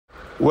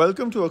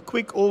Welcome to a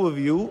quick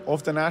overview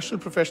of the National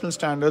Professional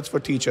Standards for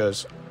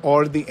Teachers,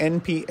 or the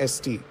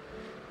NPST.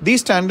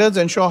 These standards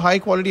ensure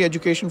high-quality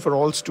education for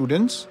all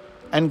students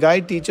and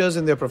guide teachers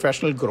in their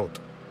professional growth.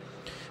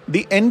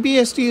 The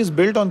NPST is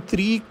built on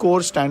three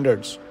core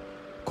standards: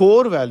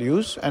 core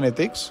values and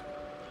ethics,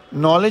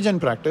 knowledge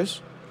and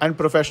practice, and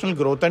professional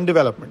growth and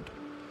development.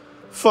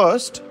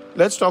 First,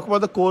 let's talk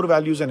about the core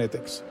values and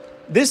ethics.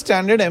 This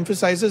standard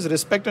emphasizes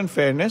respect and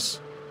fairness,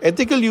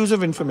 ethical use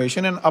of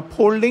information, and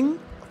upholding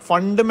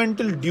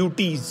fundamental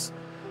duties.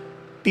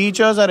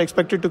 Teachers are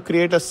expected to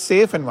create a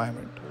safe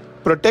environment,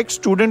 protect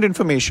student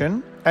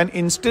information, and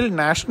instill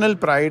national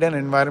pride and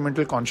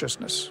environmental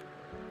consciousness.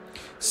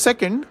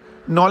 Second,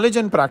 knowledge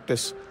and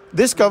practice.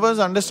 This covers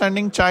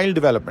understanding child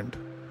development,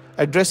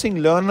 addressing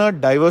learner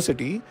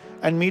diversity,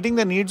 and meeting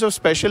the needs of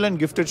special and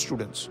gifted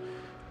students.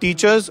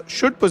 Teachers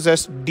should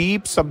possess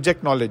deep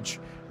subject knowledge,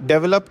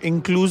 develop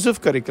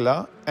inclusive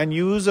curricula, and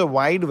use a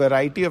wide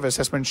variety of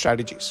assessment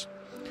strategies.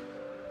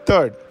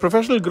 Third,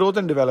 professional growth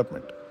and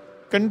development.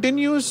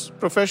 Continuous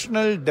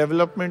professional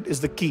development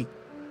is the key.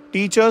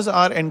 Teachers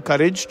are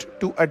encouraged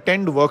to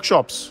attend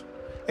workshops,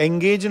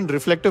 engage in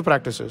reflective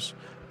practices,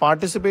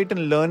 participate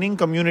in learning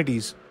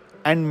communities,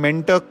 and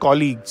mentor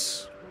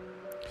colleagues.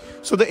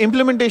 So the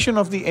implementation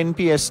of the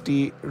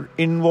NPST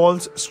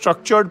involves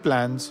structured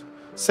plans,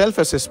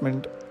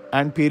 self-assessment,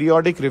 and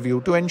periodic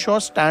review to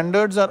ensure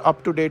standards are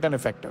up to date and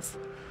effective.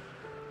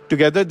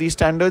 Together, these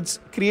standards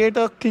create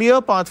a clear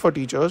path for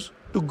teachers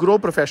to grow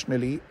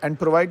professionally and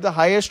provide the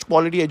highest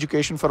quality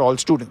education for all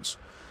students.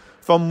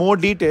 For more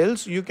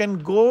details, you can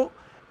go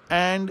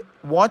and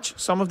watch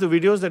some of the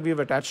videos that we have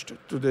attached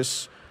to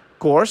this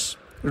course,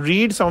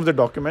 read some of the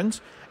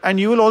documents, and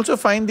you will also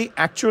find the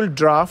actual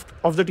draft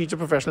of the teacher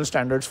professional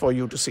standards for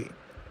you to see.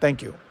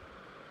 Thank you.